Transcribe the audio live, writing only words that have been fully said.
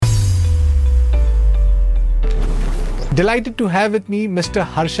Delighted to have with me Mr.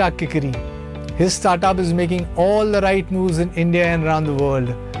 Harsha Kikiri. His startup is making all the right moves in India and around the world.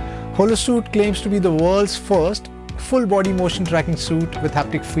 Holosuit claims to be the world's first full body motion tracking suit with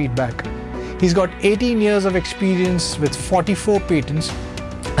haptic feedback. He's got 18 years of experience with 44 patents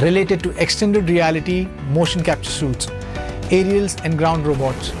related to extended reality motion capture suits, aerials and ground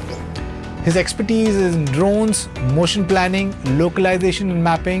robots. His expertise is in drones, motion planning, localization and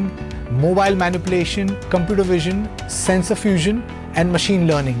mapping, mobile manipulation, computer vision, sensor fusion and machine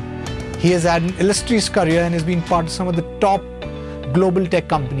learning. He has had an illustrious career and has been part of some of the top global tech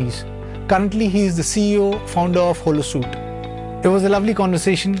companies. Currently, he is the CEO, founder of Holosuit. It was a lovely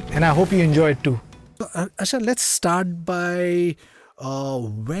conversation and I hope you enjoy it too. Harsha, let's start by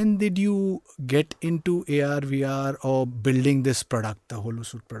when did you get into AR, VR or building this product, the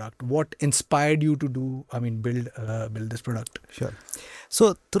Holosuit product? What inspired you to build this product? Sure.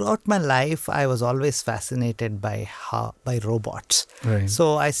 So throughout my life, I was always fascinated by robots. Right.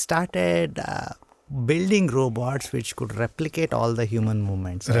 So I started building robots which could replicate all the human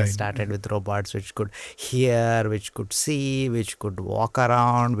movements. So I started with robots which could hear, which could see, which could walk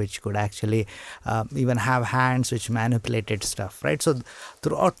around, which could actually even have hands which manipulated stuff, right? So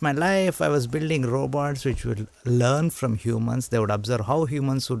throughout my life, I was building robots which would learn from humans. They would observe how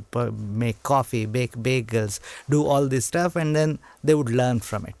humans would make coffee, bake bagels, do all this stuff, and then they would learn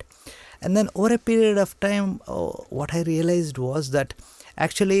from it. And then over a period of time, what I realized was that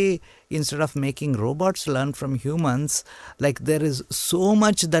actually, instead of making robots learn from humans, like there is so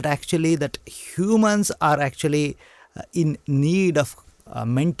much that humans are actually in need of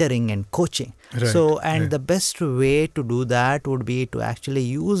mentoring and coaching. Right, The best way to do that would be to actually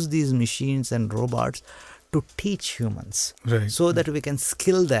use these machines and robots to teach humans so that we can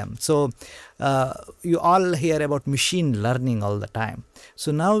skill them. So you all hear about machine learning all the time.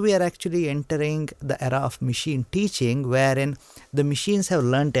 So now we are actually entering the era of machine teaching, wherein the machines have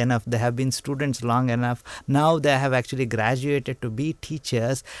learned enough. They have been students long enough. Now they have actually graduated to be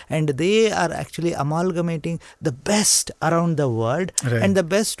teachers, and they are actually amalgamating the best around the world. Right. And the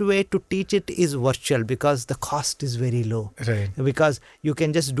best way to teach it is virtual, because the cost is very low. Right. Because you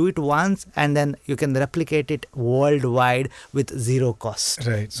can just do it once and then you can replicate it worldwide with zero cost.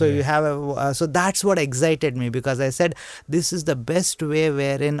 Right. So you have so that's what excited me, because I said this is the best way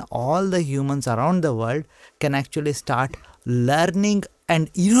wherein all the humans around the world can actually start learning and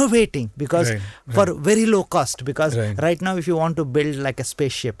innovating, because for very low cost. Because right now, if you want to build like a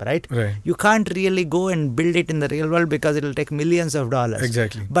spaceship, you can't really go and build it in the real world because it will take millions of dollars.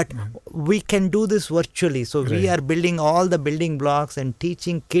 Exactly. But we can do this virtually. So we are building all the building blocks and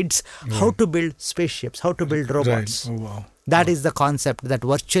teaching kids how to build spaceships, how to build robots. Oh, wow. That is the concept, that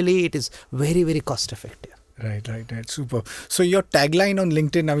virtually it is very, very cost effective. Right. Super. So your tagline on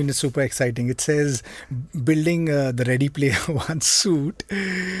LinkedIn, is super exciting. It says building the Ready Player One suit.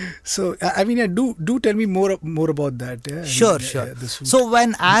 So, do tell me more about that. Yeah? Sure. So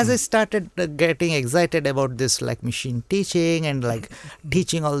as I started getting excited about this like machine teaching and like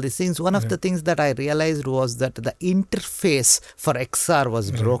teaching all these things, one of the things that I realized was that the interface for XR was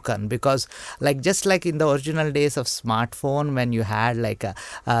broken, because just like in the original days of smartphone, when you had like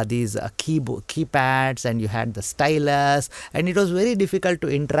these keypads and you had the stylus, and it was very difficult to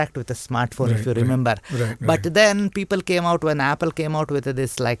interact with a smartphone, if you remember. But then when Apple came out with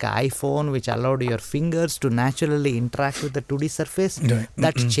this like iPhone, which allowed your fingers to naturally interact with the 2D surface,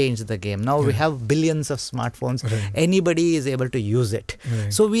 that changed the game. Now we have billions of smartphones. Anybody is able to use it.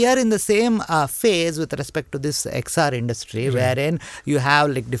 So we are in the same phase with respect to this XR industry, wherein you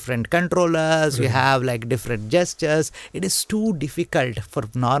have like different controllers, you have like different gestures. It is too difficult for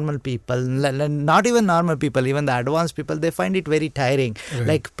normal people, not even normal people, even the advanced people. They find it very tiring.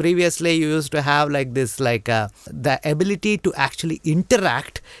 Like previously you used to have like this, like the ability to actually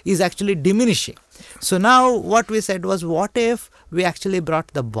interact is actually diminishing. So now what we said was, what if we actually brought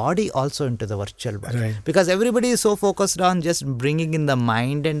the body also into the virtual world? Because everybody is so focused on just bringing in the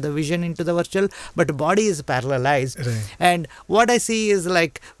mind and the vision into the virtual, but body is parallelized. And what I see is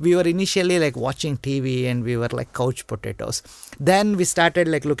like we were initially like watching TV and we were like couch potatoes. Then we started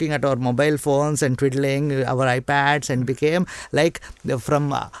like looking at our mobile phones and twiddling our iPads, and became like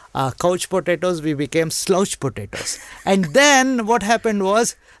from couch potatoes we became slouch potatoes. And then what happened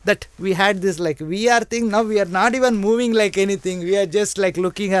was that we had this like VR thing. Now we are not even moving like anything. We are just like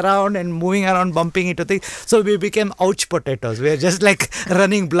looking around and moving around, bumping into things. So we became ouch potatoes. We are just like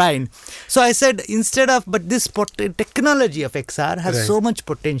running blind. So I said, but this technology of XR has so much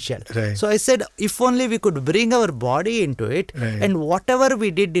potential. So I said, if only we could bring our body into it, and whatever we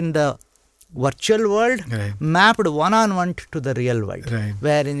did in the virtual world Right. mapped one-on-one to the real world. Right.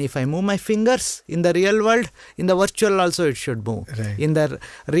 Wherein if I move my fingers in the real world, in the virtual also it should move. Right. In the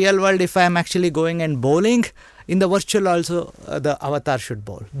real world, if I am actually going and bowling, in the virtual also the avatar should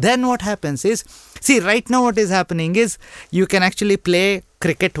bowl. Then what happens is, see, right now what is happening is you can actually play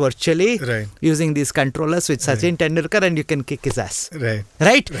cricket virtually Right. using these controllers with Sachin Tendulkar, and you can kick his ass. Right.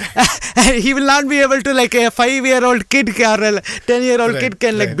 Right? He will not be able to, like a 5-year-old kid or a 10-year-old Right, kid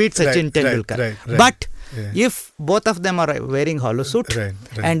can like right, beat Sachin right, Tendulkar. right. But Yeah. if both of them are wearing hollow suit Right,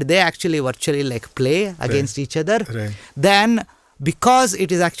 right. and they actually virtually like play against each other, Right. then because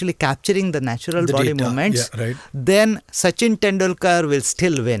it is actually capturing the natural The body data, movements, yeah, right. then Sachin Tendulkar will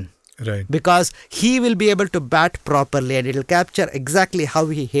still win. Right. Because he will be able to bat properly and it will capture exactly how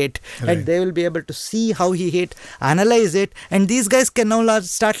he hit, Right. and they will be able to see how he hit, analyze it, and these guys can now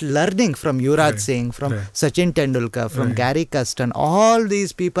start learning from Yuvraj Right. Singh, from Right. Sachin Tendulkar, from Right. Gary Custon. All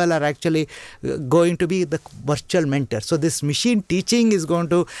these people are actually going to be the virtual mentors. So this machine teaching is going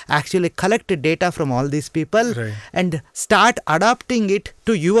to actually collect data from all these people Right. and start adapting it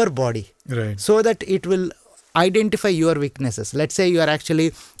to your body, Right. so that it will identify your weaknesses. Let's say you are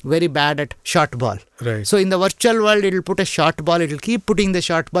actually very bad at short ball. Right. So in the virtual world, it will put a short ball. It will keep putting the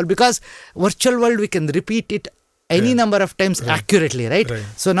short ball, because virtual world we can repeat it any Yeah. number of times accurately, right? Right.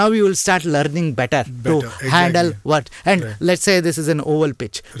 So now you will start learning better to Better, handle exactly. what. And Right. let's say this is an oval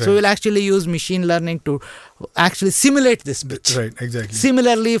pitch. Right. So we'll actually use machine learning to actually simulate this pitch. Right. Exactly.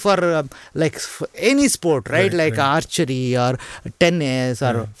 Similarly, for for any sport, right? Right, Like right. archery or tennis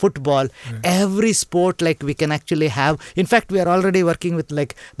or football, every sport, like we can actually have. In fact, we are already working with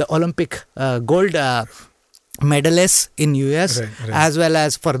like the Olympic gold medalists in US, Right, right. as well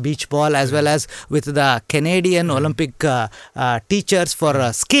as for beach ball, as well as with the Canadian Olympic teachers for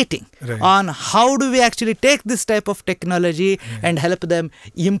skating, Right. on how do we actually take this type of technology and help them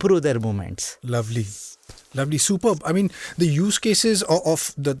improve their movements. Lovely. Lovely, superb. I mean, the use cases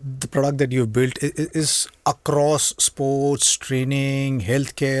of the product that you've built is across sports, training,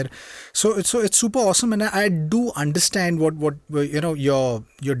 healthcare. So it's super awesome, and I do understand what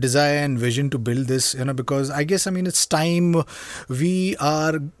your desire and vision to build this. Because I guess, I mean, it's time we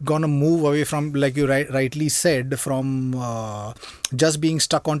are gonna move away from, like you rightly said, from just being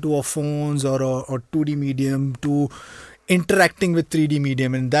stuck onto our phones or 2D medium to interacting with 3D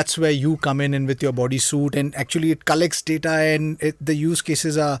medium, and that's where you come in and with your bodysuit, and actually it collects data, and the use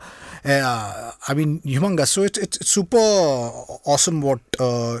cases are humongous. So it's super awesome what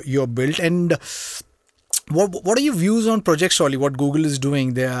you're built. And what are your views on Project Solly, what Google is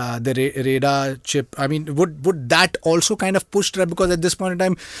doing, the radar chip? I mean, would that also kind of push that? Because at this point in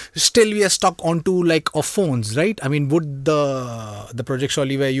time, still we are stuck onto like our phones, right? I mean, would the Project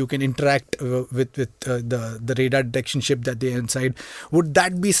Solly, where you can interact with the radar detection chip that they inside, would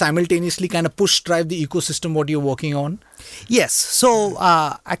that be simultaneously kind of push drive the ecosystem what you're working on? Yes. So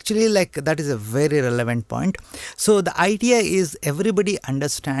actually, like, that is a very relevant point. So the idea is everybody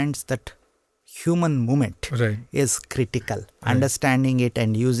understands that human movement Right. is critical. Understanding it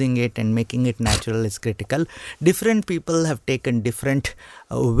and using it and making it natural is critical. Different people have taken different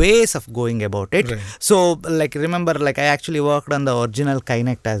ways of going about it. Right. So, like, remember, like, I actually worked on the original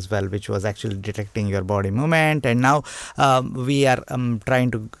Kinect as well, which was actually detecting your body movement. And now we are trying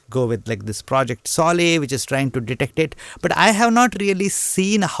to go with like this Project Solly, which is trying to detect it. But I have not really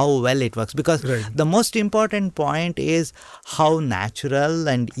seen how well it works, because Right. the most important point is how natural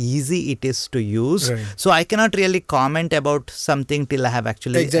and easy it is to use. Right. So I cannot really comment about something till I have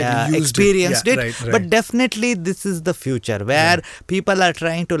actually Exactly, used it. experienced Yeah, it. right. But definitely this is the future, where people are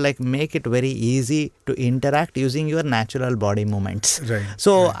trying to like make it very easy to interact using your natural body movements. Right.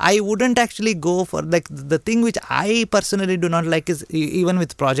 So I wouldn't actually go for like the thing which I personally do not like is even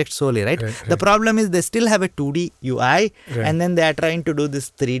with Project Solly, right? Right, The problem is they still have a 2D UI, Right. and then they are trying to do this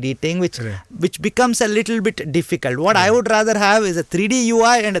 3D thing, which Right. becomes a little bit difficult. What I would rather have is a 3D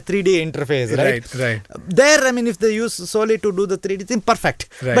UI and a 3D interface, right? Right. There, I mean, if they use Solly to do the 3D thing, perfect.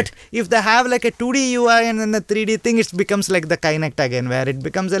 Right. But if they have like a 2D UI and then the 3D thing, it becomes like the Kinect again, where it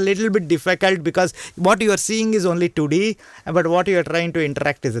becomes a little bit difficult, because what you are seeing is only 2D, but what you are trying to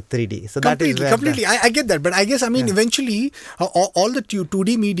interact is a 3D. So that is where Completely. I get that, but I guess, I mean, eventually all the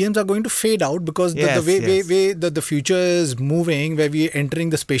 2D mediums are going to fade out, because Yes, the way yes. the future is moving, where we are entering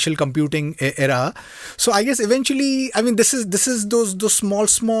the spatial computing era. So I guess eventually, I mean, this is those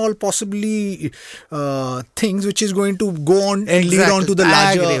small possibly things which is going to go on and lead on to the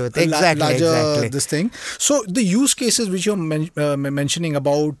I agree larger, with- exactly. this thing. So the use cases which you're mentioning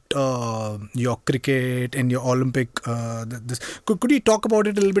about your cricket and your Olympic, could you talk about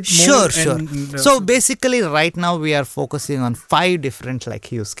it a little bit more? Sure. So basically, right now we are focusing on 5 different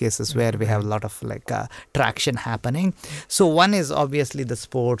like use cases where we have a lot of like traction happening. So one is obviously the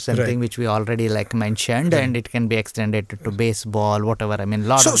sports and thing which we already like mentioned, and it can be extended to baseball, whatever. I mean,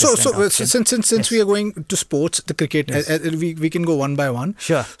 lot of different options. Since we are going to sports, the cricket, we can go one by one.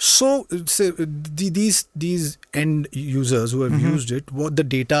 Sure. So these end users who have used it, what the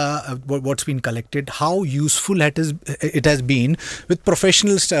data, what's been collected, how useful it has been with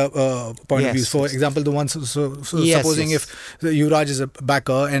professional point of view. For example, the ones supposing if Yuvraj is a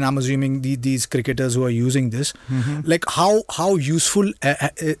backer, and I'm assuming these cricketers who are using this, like how useful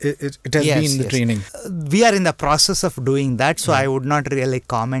it has been in the training. We are in the process of doing that, so I would not really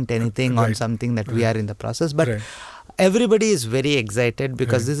comment anything on something that we are in the process, but everybody is very excited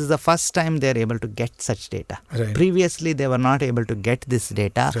because this is the first time they are able to get such data. Previously, they were not able to get this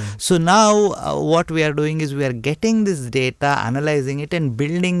data. So now what we are doing is we are getting this data, analyzing it, and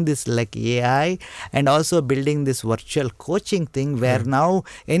building this like AI, and also building this virtual coaching thing where now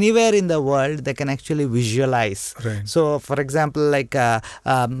anywhere in the world they can actually visualize. So for example, like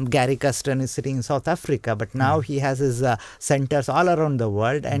Gary Custon is sitting in South Africa, but now he has his centers all around the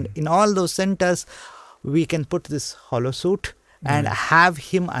world, and in all those centers we can put this holosuit and have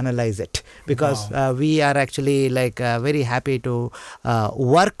him analyze it, because we are actually like very happy to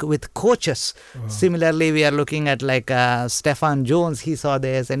work with coaches. Similarly, we are looking at like Stefan Jones. He saw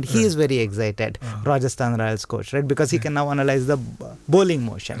this and he is very excited. Rajasthan Royals coach, right? Because he can now analyze the bowling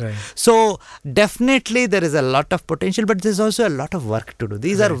motion. So definitely there is a lot of potential, but there's also a lot of work to do.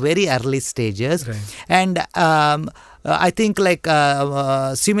 These are very early stages, and I think like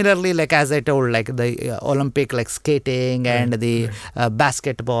similarly, like as I told, like the Olympic like skating and the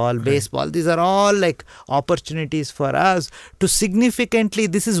basketball, baseball, these are all like opportunities for us to significantly,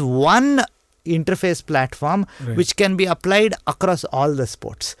 this is one interface platform which can be applied across all the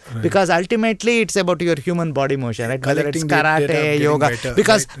sports, because ultimately it's about your human body motion, right? Whether it's karate, yoga,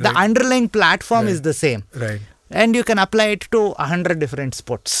 because the underlying platform is the same. And you can apply it to 100 different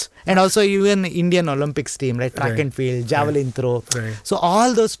sports. And also even Indian Olympics team, right? Track and field, javelin throw. So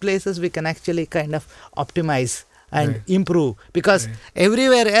all those places we can actually kind of optimize and improve, because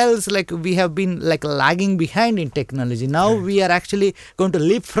everywhere else like we have been like lagging behind in technology. Now we are actually going to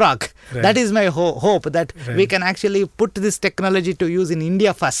leapfrog. That is my hope, that we can actually put this technology to use in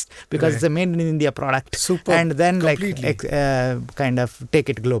India first, because it's a made in India product. And then like kind of take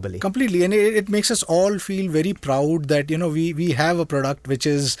it globally. Completely. And it makes us all feel very proud that, you know, we have a product which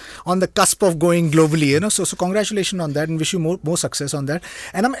is on the cusp of going globally, you know. So congratulations on that, and wish you more success on that.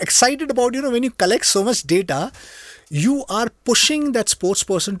 And I'm excited about, you know, when you collect so much data, you are pushing that sports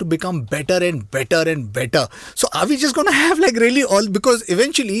person to become better and better and better. So are we just going to have like really all, because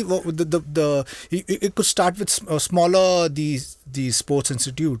eventually it could start with smaller the sports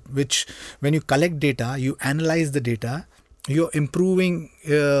institute, which when you collect data, you analyze the data, you're improving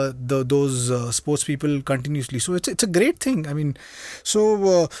those sports people continuously. So it's a great thing. I mean,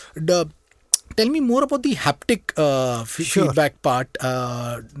 so tell me more about the haptic feedback part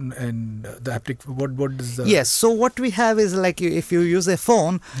and the haptic. What is the... Yes. So what we have is like if you use a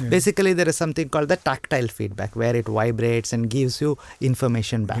phone, basically there is something called the tactile feedback, where it vibrates and gives you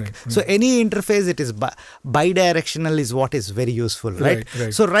information back. So any interface, it is bidirectional is what is very useful, right?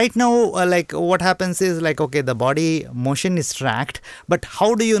 So right now, like what happens is like, okay, the body motion is tracked, but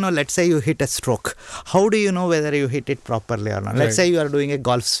how do you know, let's say you hit a stroke, how do you know whether you hit it properly or not? Let's say you are doing a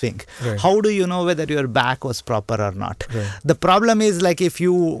golf swing. How do you know whether your back was proper or not? The problem is like if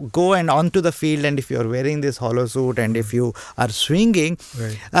you go and onto the field, and if you are wearing this hollow suit, and if you are swinging,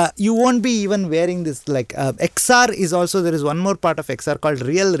 you won't be even wearing this like XR is also, there is one more part of XR called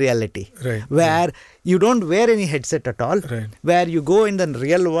real reality, where you don't wear any headset at all, where you go in the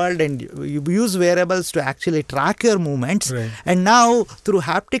real world and you use wearables to actually track your movements. And now through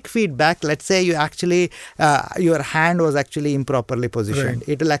haptic feedback, let's say you actually your hand was actually improperly positioned,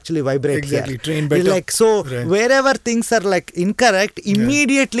 it will actually vibrate here. Train better. Like, so wherever things are like incorrect,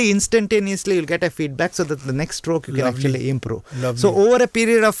 immediately, instantaneously you'll get a feedback, so that the next stroke you can actually improve. So over a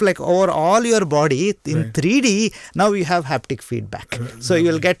period of like over all your body in 3D, now you have haptic feedback. So you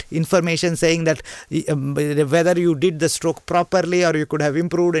will get information saying that whether you did the stroke properly or you could have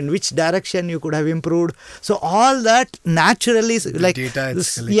improved, in which direction you could have improved. So all that naturally, like data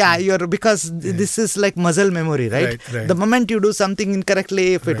it's because this is like muscle memory, right? The moment you do something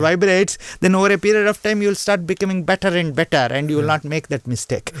incorrectly, if it vibrates, then over a period of time you'll start becoming better and better, and you will not make that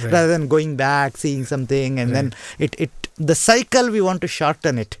mistake, rather than going back, seeing something, and then the cycle, we want to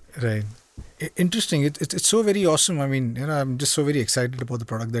shorten it. Right. Interesting. It's so very awesome. I mean, I'm just so very excited about the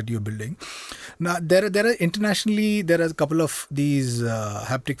product that you're building. Now, there are internationally, there are a couple of these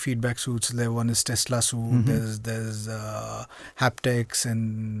haptic feedback suits. There one is Tesla suit. There's Haptics,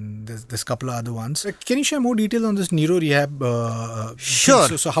 and there's a couple of other ones. Can you share more detail on this Neuro Rehab?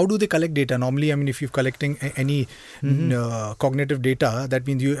 Sure. So how do they collect data? Normally, I mean, if you're collecting any cognitive data, that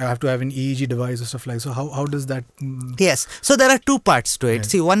means you have to have an EEG device or stuff like that. So how does that? Yes. So there are two parts to it.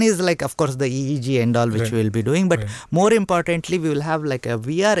 See, one is like, of course, the EEG and all, which we will be doing, but more importantly, we will have like a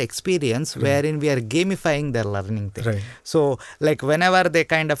VR experience wherein we are gamifying their learning thing. So like whenever they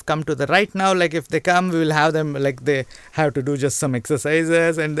kind of come to right now, like if they come, we will have them like they have to do just some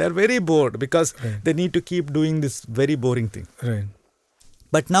exercises, and they're very bored because they need to keep doing this very boring thing.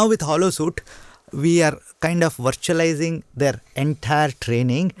 But now with HoloSuit, we are kind of virtualizing their entire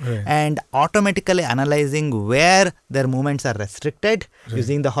training and automatically analyzing where their movements are restricted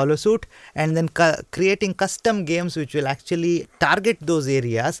using the HoloSuit, and then creating custom games which will actually target those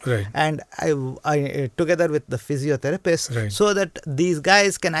areas, and I together with the physiotherapist, so that these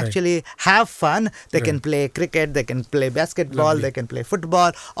guys can actually have fun. They can play cricket, they can play basketball, they can play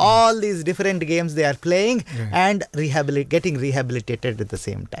football, all these different games they are playing, and getting rehabilitated at the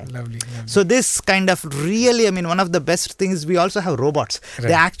same time. So this kind of really, I mean, one of the best things, we also have robots.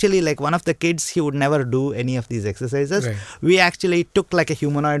 They actually, like one of the kids, he would never do any of these exercises. We actually took like a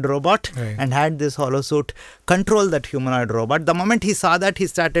humanoid robot and had this HoloSuit control that humanoid robot. The moment he saw that, he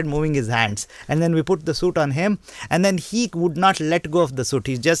started moving his hands, and then we put the suit on him, and then he would not let go of the suit.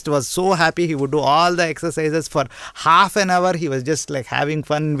 He just was so happy. He would do all the exercises for half an hour. He was just like having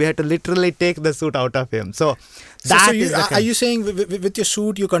fun. We had to literally take the suit out of him. So are you saying with your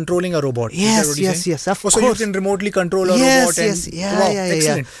suit you're controlling a robot? Yes, of course. So you can remotely control a robot.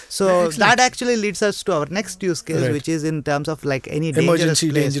 Excellent. So that actually leads us to our next use case, which is in terms of like any dangerous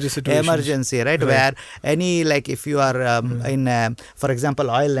situations. Emergency, right? Where any, like if you are in, for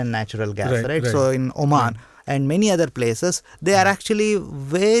example, oil and natural gas, right? So in Oman and many other places, they are actually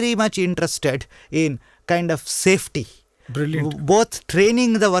very much interested in kind of safety. Brilliant. Both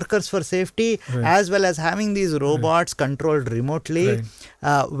training the workers for safety as well as having these robots controlled remotely.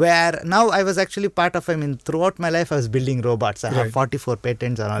 Where now I was actually part of, I mean, throughout my life I was building robots. I have 44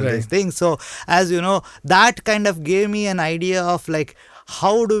 patents on all these things. So as you know, that kind of gave me an idea of like,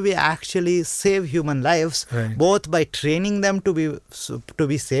 how do we actually save human lives, both by training them to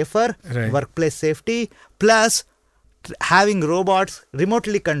be safer, workplace safety, plus having robots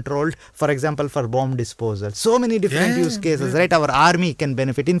remotely controlled, for example, for bomb disposal. So many different use cases, right? Our army can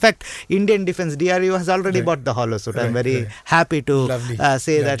benefit. In fact, Indian Defence DRU has already bought the HoloSuit. I'm very happy to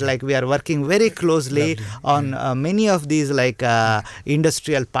say that like we are working very closely on many of these like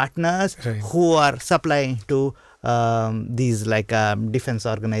industrial partners who are supplying to these like defense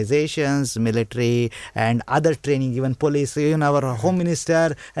organizations, military and other training, even police. Even our home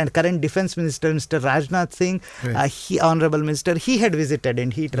minister and current defense minister, Mr. Rajnath Singh, honorable minister, he had visited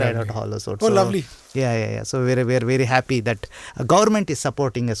and he tried out HoloSuit. Oh, lovely. Yeah. So we're very happy that government is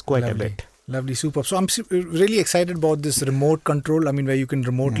supporting us quite a bit. Lovely, super. So I'm really excited about this remote control. I mean, where you can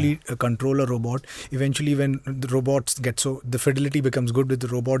remotely control a robot. Eventually, when the robots the fidelity becomes good with the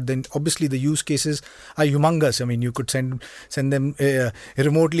robot, then obviously the use cases are humongous. I mean, you could send them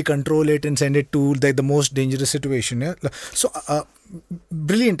remotely control it and send it to the most dangerous situation. So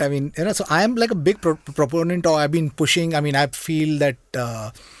brilliant. I mean, so I am like a big proponent, or I've been pushing. I mean, I feel that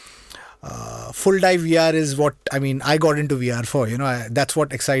full dive VR is what I got into VR for. That's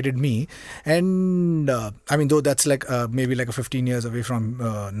what excited me. And though that's like maybe like a 15 years away from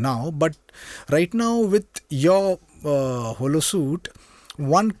now, but right now with your HoloSuit,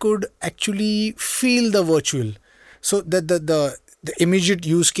 one could actually feel the virtual. So the immediate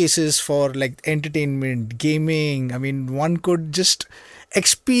use cases for like entertainment, gaming, one could just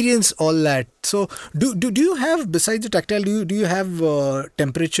experience all that. So do you have, besides the tactile, do you have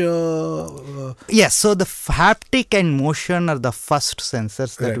temperature? Yes, so the haptic and motion are the first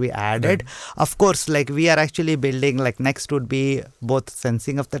sensors that we added. Of course, like we are actually building, like next would be both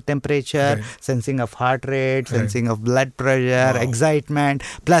sensing of the temperature, sensing of heart rate, sensing of blood pressure, excitement,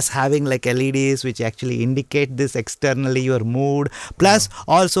 plus having like LEDs which actually indicate this externally, your mood, plus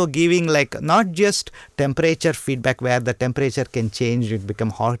also giving like not just temperature feedback where the temperature can change become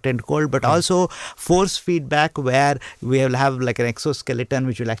hot and cold, but also force feedback where we will have like an exoskeleton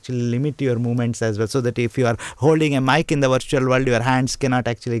which will actually limit your movements as well, so that if you are holding a mic in the virtual world, your hands cannot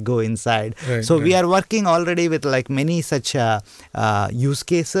actually go inside. So we are working already with like many such use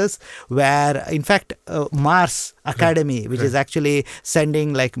cases where in fact Mars Academy, which is actually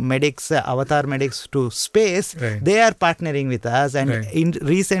sending like medics, avatar medics to space, they are partnering with us, and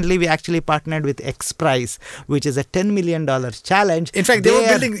recently we actually partnered with XPRIZE, which is a $10 million challenge. In fact, they were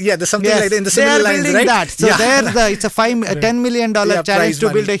building, there's something like that in the similar lines, right? That. So it's a $10 million challenge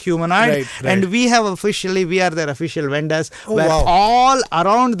to build a humanoid, and we have we are their official vendors, all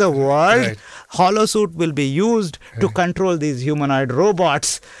around the world, Holosuit will be used to control these humanoid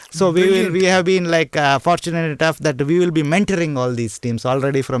robots. So we have been like fortunate enough that we will be mentoring all these teams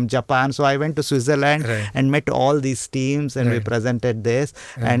already from Japan. So I went to Switzerland and met all these teams, and we presented this,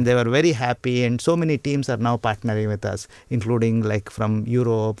 and they were very happy. And so many teams are now partnering with us, including like from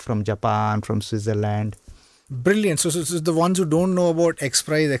Europe, from Japan, from Switzerland. Brilliant. So the ones who don't know about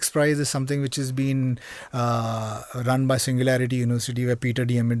XPRIZE is something which has been run by Singularity University, where Peter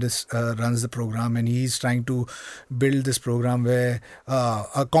Diamandis runs the program, and he's trying to build this program where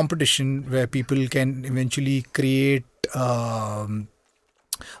a competition where people can eventually create a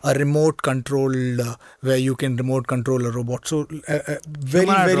remote controlled where you can remote control a robot. So very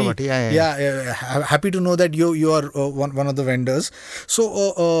robot. Happy to know that you are one of the vendors.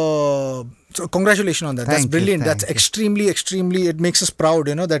 So so congratulations on that. That's brilliant. That's extremely, it makes us proud,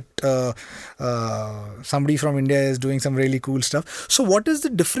 that somebody from India is doing some really cool stuff. So what is the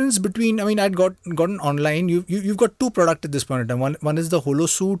difference between, I'd gotten online, you've got two products at this point in time. One is the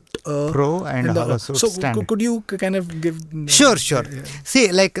Holosuit Pro and the Holosuit Stand. Could you kind of give... Sure.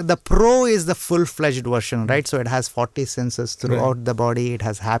 See, like the Pro is the full-fledged version, right? So it has 40 sensors throughout the body. It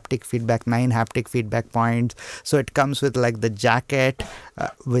has haptic feedback, 9 haptic feedback points. So it comes with like the jacket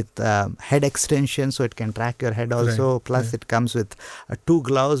with head extension, so it can track your head also. Plus it comes with 2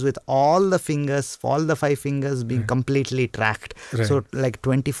 gloves with all the 5 fingers being completely tracked. So like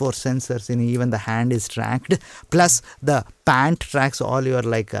 24 sensors in even the hand is tracked. Plus the pant tracks all your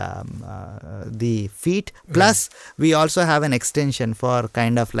like the feet. Plus we also have an extension for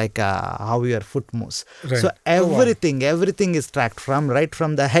kind of like how your foot moves. So everything is tracked right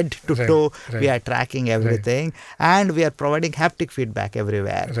from the head to toe. We are tracking everything, and we are providing haptic feedback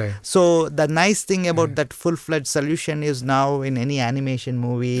everywhere. So the nice thing about that full-fledged solution is now in any animation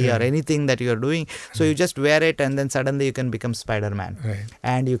movie or anything that you are doing, so you just wear it and then suddenly you can become Spider-Man,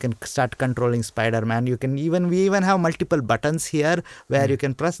 and you can start controlling Spider-Man. We even have multiple buttons here where you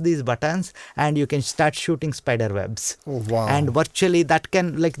can press these buttons and you can start shooting spider webs. And virtually that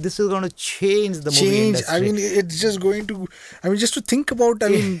can, like, this is going to change the movie industry. It's just going to, just to think about,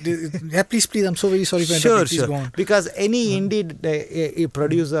 please, I'm so very sorry for interrupting. Sure. Go on. Because any indie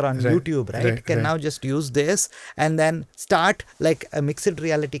producer on YouTube, can now just use this and then start like a mixed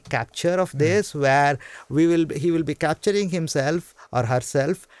reality capture of this, where he will be capturing himself or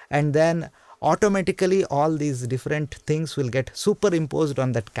herself, and then automatically all these different things will get superimposed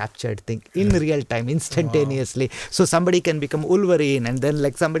on that captured thing in real time, instantaneously. So somebody can become Wolverine, and then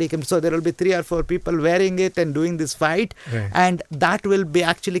like somebody can, so there will be 3 or 4 people wearing it and doing this fight, and that will be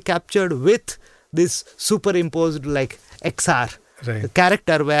actually captured with this superimposed like XR. The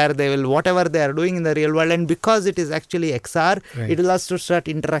character, where they will, whatever they are doing in the real world, and because it is actually XR, it will also start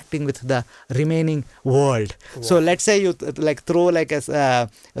interacting with the remaining world. So let's say you like throw like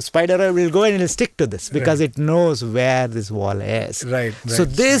a spider will go and it will stick to this because it knows where this wall is. So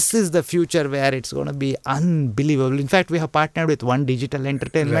this is the future where it's going to be unbelievable. In fact, we have partnered with One Digital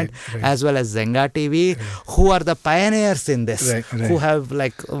Entertainment as well as Zenga TV, who are the pioneers in this, who have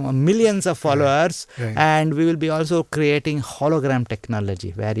like millions of followers, and we will be also creating hologram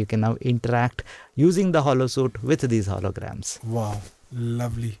technology where you can now interact using the Holosuit with these holograms. Wow,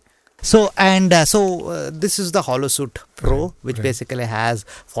 lovely. So this is the Holosuit Pro, which basically has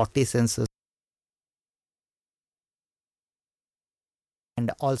 40 sensors and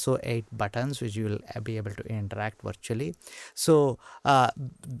also 8 buttons which you will be able to interact virtually. So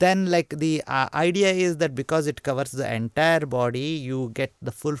then like the idea is that because it covers the entire body, you get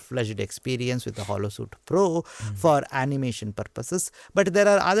the full-fledged experience with the Holosuit Pro for animation purposes. But there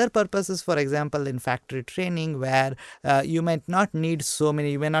are other purposes, for example in factory training, where you might not need so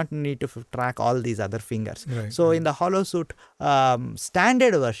many, you may not need to track all these other fingers. So in the Holosuit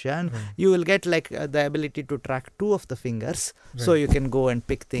standard version, you will get like the ability to track 2 of the fingers. So you can go and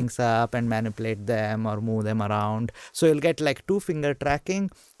pick things up and manipulate them or move them around. So you'll get like 2 finger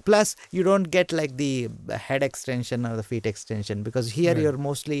tracking Plus, you don't get like the head extension or the feet extension, because here you're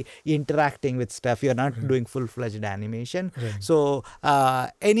mostly interacting with stuff. You're not doing full-fledged animation. So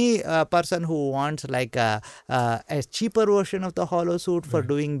any person who wants like a cheaper version of the HoloSuite for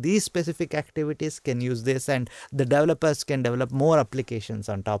doing these specific activities can use this, and the developers can develop more applications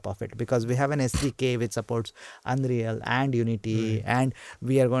on top of it, because we have an SDK which supports Unreal and Unity, and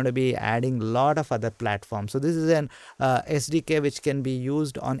we are going to be adding a lot of other platforms. So this is an SDK which can be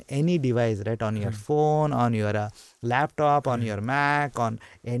used on any device, right? On your phone, on your laptop, on your Mac, on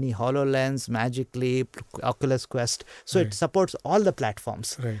any HoloLens, Magic Leap, Oculus Quest. So it supports all the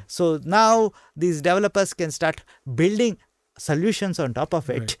platforms. So now these developers can start building solutions on top of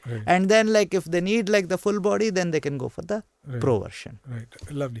it, and then like if they need like the full body, then they can go for the pro version.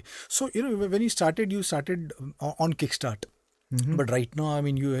 Lovely. So when you started on Kickstart. But right now, I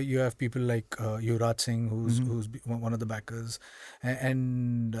mean, you have people like Yuvraj Singh, who's one of the backers,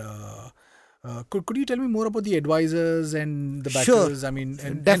 and could you tell me more about the advisors and the backers? Sure. I mean,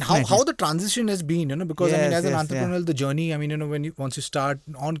 and how the transition has been, because I mean, as an entrepreneur, the journey, I mean, once you start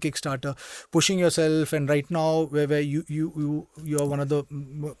on Kickstarter, pushing yourself, and right now where you are one of the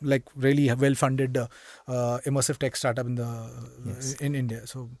like really well-funded immersive tech startup in India.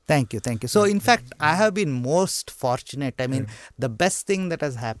 So thank you. So in fact, I have been most fortunate. I mean, the best thing that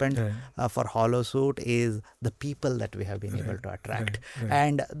has happened for HoloSuite is the people that we have been able to attract,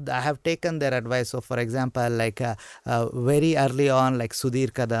 and I have taken their advice. So for example, like very early on, like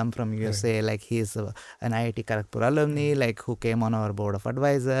Sudhir Kadam from USA, like he is an IIT Kharagpur alumni, like who came on our board of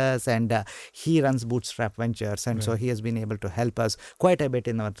advisors, and he runs Bootstrap Ventures, and so he has been able to help us quite a bit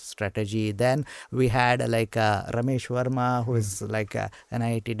in our strategy. Then we had like Ramesh Verma, who is like an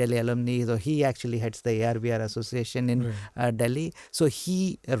IIT Delhi alumni, so he actually heads the AR/VR Association in Delhi, so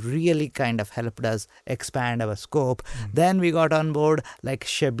he really kind of helped us expand our scope. Then we got on board like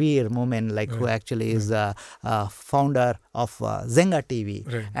Shabir Moomin, like who actually is a founder of Zenga TV,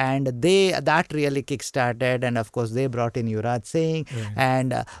 and that really kickstarted, and of course they brought in Yuvraj Singh,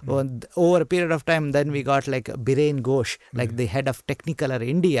 and over a period of time, then we got like Biren Ghosh, like the head of Technicolor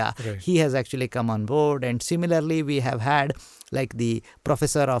India. He has actually come on board, and similarly we have had like the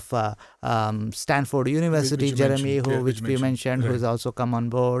professor of Stanford University, Jeremy, which we mentioned, who has also come on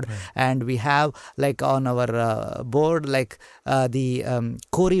board, and we have like on our board like the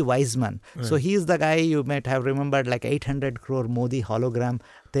Corey Wiseman. So he is the guy you might have remembered, like 800 crore Modi hologram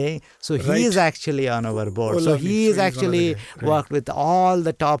thing. So he is actually on our board. So he is actually worked with all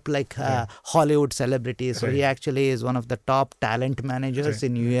the top like Hollywood celebrities. So he actually is one of the top talent managers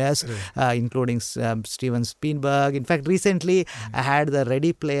in US, including Steven Spielberg. In fact, recently I had the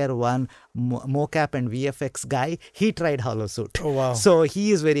Ready Player One mocap and VFX guy. He tried HoloSuite. Oh wow! So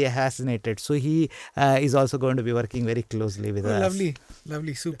he is very fascinated. So he is also going to be working very closely with us.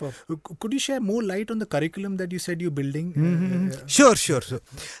 Lovely, super. Could you share more light on the curriculum that you said you're building? Sure.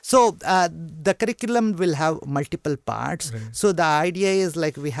 So the curriculum will have multiple parts. So the idea is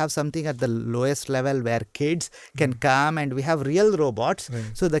like we have something at the lowest level where kids can come, and we have real robots.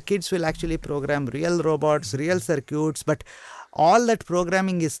 So the kids will actually program real robots, real circuits, but all that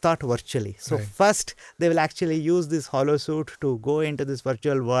programming is taught virtually. So first they will actually use this HoloSuite to go into this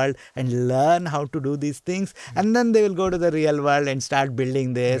virtual world and learn how to do these things, and then they will go to the real world and start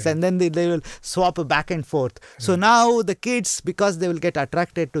building this, and then they will swap back and forth. So now the kids, because they will get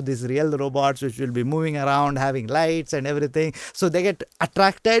attracted to these real robots which will be moving around, having lights and everything, so they get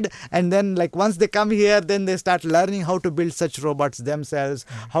attracted, and then like once they come here, then they start learning how to build such robots themselves,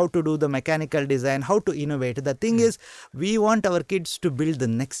 how to do the mechanical design, how to innovate. The thing is, we want our kids to build the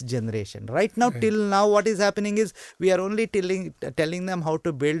next generation. Right now, till now, what is happening is we are only telling them how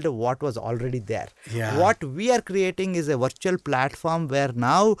to build what was already there. What we are creating is a virtual platform where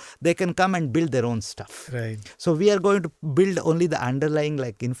now they can come and build their own stuff. So we are going to build only the underlying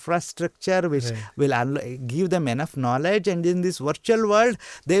like infrastructure which will give them enough knowledge, and in this virtual world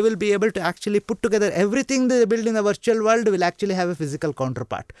they will be able to actually put together everything they build in the virtual world will actually have a physical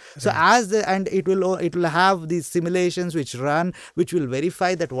counterpart. So and it will have these simulations which will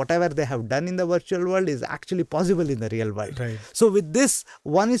verify that whatever they have done in the virtual world is actually possible in the real world. So with this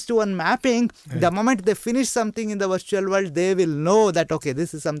 1:1 mapping, the moment they finish something in the virtual world, they will know that okay,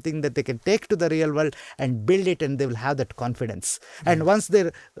 this is something that they can take to the real world and build it, and they will have that confidence. And once they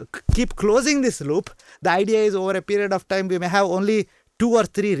keep closing this loop, the idea is over a period of time we may have only 2 or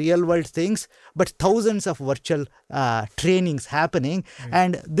 3 real world things, but thousands of virtual trainings happening.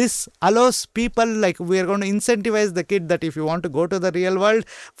 And this allows people, like, we are going to incentivize the kid that if you want to go to the real world,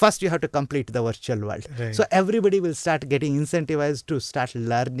 first you have to complete the virtual world. So everybody will start getting incentivized to start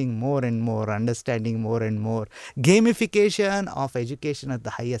learning more and more, understanding more and more. Gamification of education at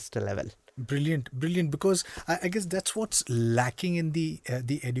the highest level. Brilliant. Because I guess that's what's lacking in the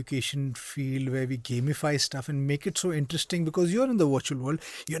education field, where we gamify stuff and make it so interesting. Because you're in the virtual world,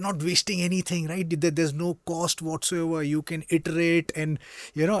 you're not wasting anything, right? There's no cost whatsoever. You can iterate and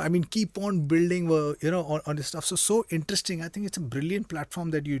keep on building, on this stuff. So interesting. I think it's a brilliant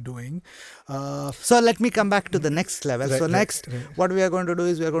platform that you're doing. So let me come back to the next level. What we are going to do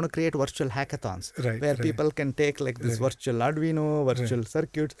is we are going to create virtual hackathons, where people can take like this virtual Arduino, virtual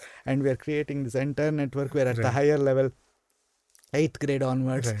circuits, and we are creating this entire network where at the higher level, 8th grade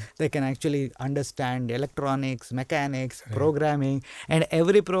onwards, they can actually understand electronics, mechanics, programming, and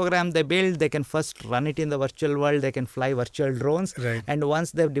every program they build, they can first run it in the virtual world. They can fly virtual drones, and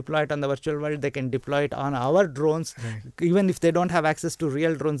once they've deployed it on the virtual world, they can deploy it on our drones. Even if they don't have access to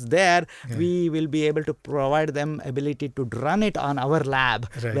real drones there, we will be able to provide them ability to run it on our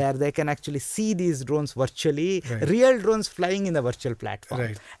lab, where they can actually see these drones virtually, real drones flying in the virtual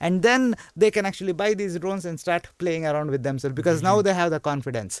platform. And then they can actually buy these drones and start playing around with themselves, because now they have the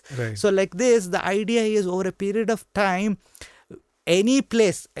confidence. So like this, the idea is over a period of time, any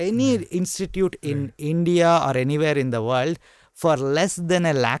place, any institute in India or anywhere in the world, for less than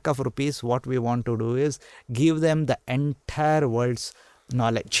 ₹1,00,000, what we want to do is give them the entire world's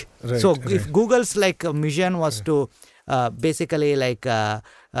knowledge. If Google's mission was to basically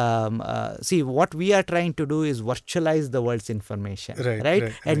see, what we are trying to do is virtualize the world's information,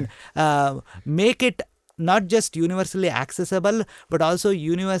 and make it not just universally accessible, but also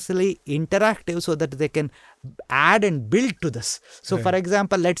universally interactive, so that they can add and build to this. So for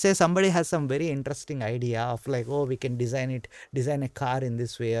example, let's say somebody has some very interesting idea of we can design a car in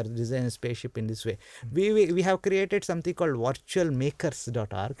this way, or design a spaceship in this way. We have created something called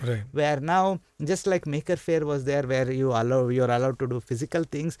virtualmakers.org, where now, just like Maker Faire was there, where you're allowed to do physical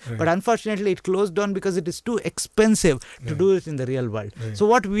things, but unfortunately it closed down because it is too expensive to do it in the real world. So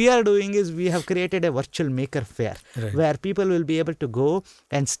what we are doing is we have created a virtual Maker Faire, where people will be able to go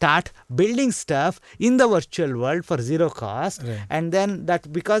and start building stuff in the virtual world for zero cost, and then that,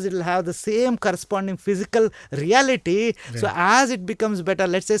 because it will have the same corresponding physical reality, so as it becomes better,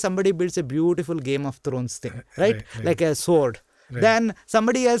 let's say somebody builds a beautiful Game of Thrones thing, like a sword. Then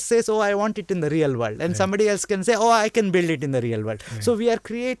somebody else says, oh, I want it in the real world. And somebody else can say, oh, I can build it in the real world. So we are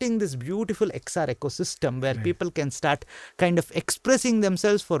creating this beautiful XR ecosystem where people can start kind of expressing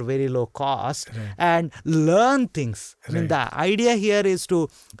themselves for very low cost and learn things. I mean, the idea here is to,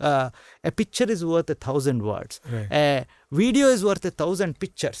 a picture is worth 1,000 words. A video is worth 1,000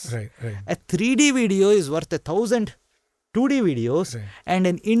 pictures. A 3D video is worth 1,000 2D videos, and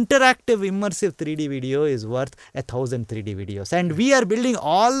an interactive immersive 3D video is worth 1,000 3D videos. And we are building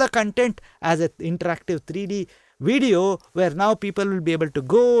all the content as an interactive 3D video, where now people will be able to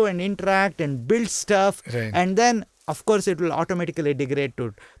go and interact and build stuff. And then, of course, it will automatically degrade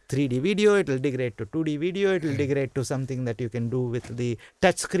to 3D video, it will degrade to 2D video, it will degrade to something that you can do with the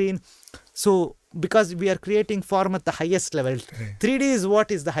touch screen. So, because we are creating form at the highest level, 3D is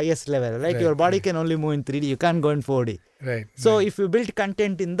what is the highest level, right? Your body can only move in 3D, you can't go in 4D. So, if you build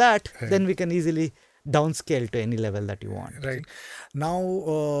content in that, then we can easily downscale to any level that you want.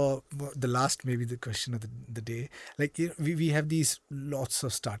 Now, the last, maybe the question of the day, we have these lots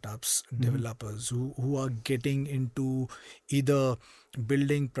of startups, developers who are getting into either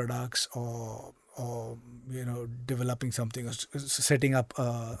building products or developing something, or setting up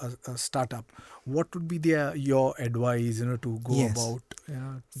a startup. What would be your advice, to go about?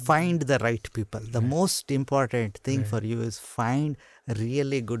 Find the right people. The most important thing for you is find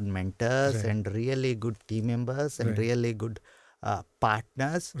really good mentors and really good team members and really good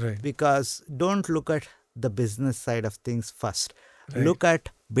partners. Because don't look at the business side of things first. Look at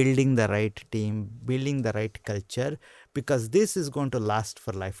building the right team, building the right culture, because this is going to last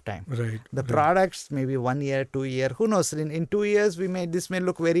for lifetime. The products, maybe 1 year, 2 years, who knows? In 2 years, this may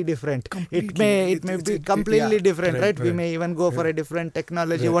look very different. It may be completely different, right? We may even go for a different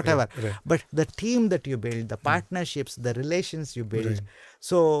technology, whatever. But the team that you build, the partnerships, the relations you build,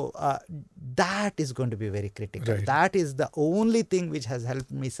 so that is going to be very critical. That is the only thing which has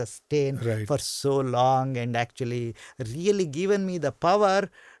helped me sustain for so long, and actually really given me the power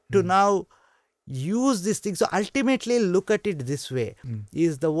to now use these things. So ultimately look at it this way.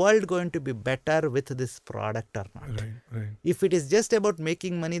 Is the world going to be better with this product or not? Right. If it is just about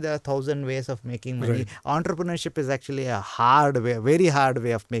making money, there are 1,000 ways of making money. Right. Entrepreneurship is actually a hard way, very hard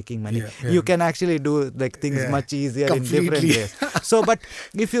way of making money. Yeah. You can actually do like things much easier in different ways. So, but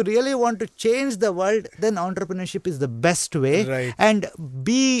if you really want to change the world, then entrepreneurship is the best way. Right. And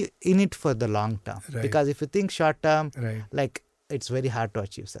be in it for the long term. Right. Because if you think short term, Right. like it's very hard to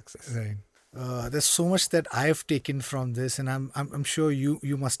achieve success. Right. There's so much that I've taken from this, and I'm sure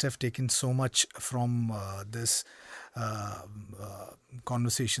you must have taken so much from this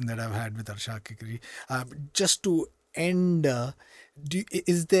conversation that I've had with Harsha Kikri. Just to end,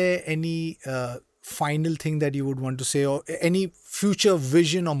 is there any final thing that you would want to say, or any future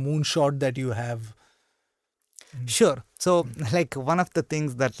vision or moonshot that you have? Sure. So, like one of the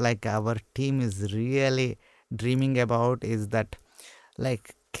things that like our team is really dreaming about is that,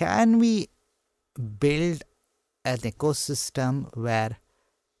 like, can we build an ecosystem where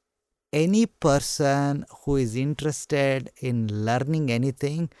any person who is interested in learning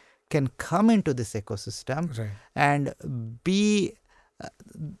anything can come into this ecosystem Right. and be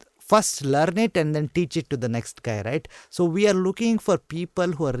first learn it and then teach it to the next guy, right? So we are looking for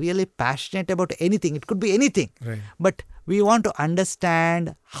people who are really passionate about anything. It could be anything, Right. but we want to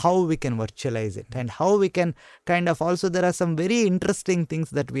understand how we can virtualize it and how we can kind of also, there are some very interesting things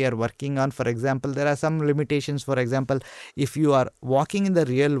that we are working on. For example, there are some limitations. For example, if you are walking in the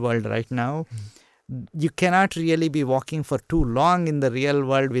real world right now, you cannot really be walking for too long in the real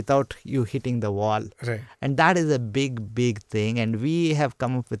world without you hitting the wall. Right. And that is a big thing. And we have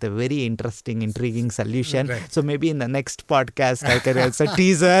come up with a very interesting, intriguing solution. Right. So maybe in the next podcast, I can also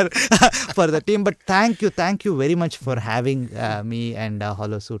teaser for the team. But thank you very much for having me and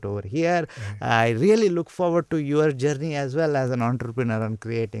HoloSuite over here. I really look forward to your journey as well as an entrepreneur on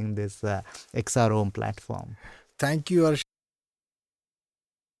creating this XR Home platform. Thank you, Harsha.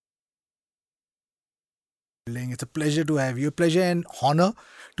 It's a pleasure to have you, a pleasure and honor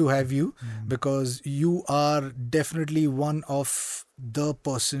to have you, because you are definitely one of the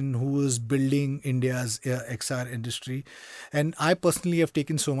person who is building India's XR industry. And I personally have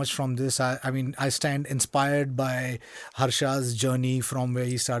taken so much from this. I mean, I stand inspired by Harsha's journey from where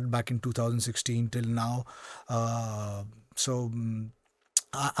he started back in 2016 till now.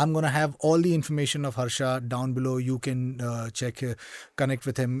 I'm going to have all the information of Harsha down below. You can connect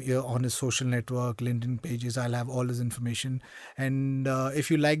with him on his social network, LinkedIn pages. I'll have all his information. And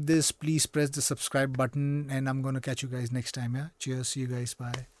if you like this, please press the subscribe button. And I'm going to catch you guys next time. Yeah. Cheers. See you guys.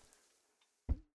 Bye.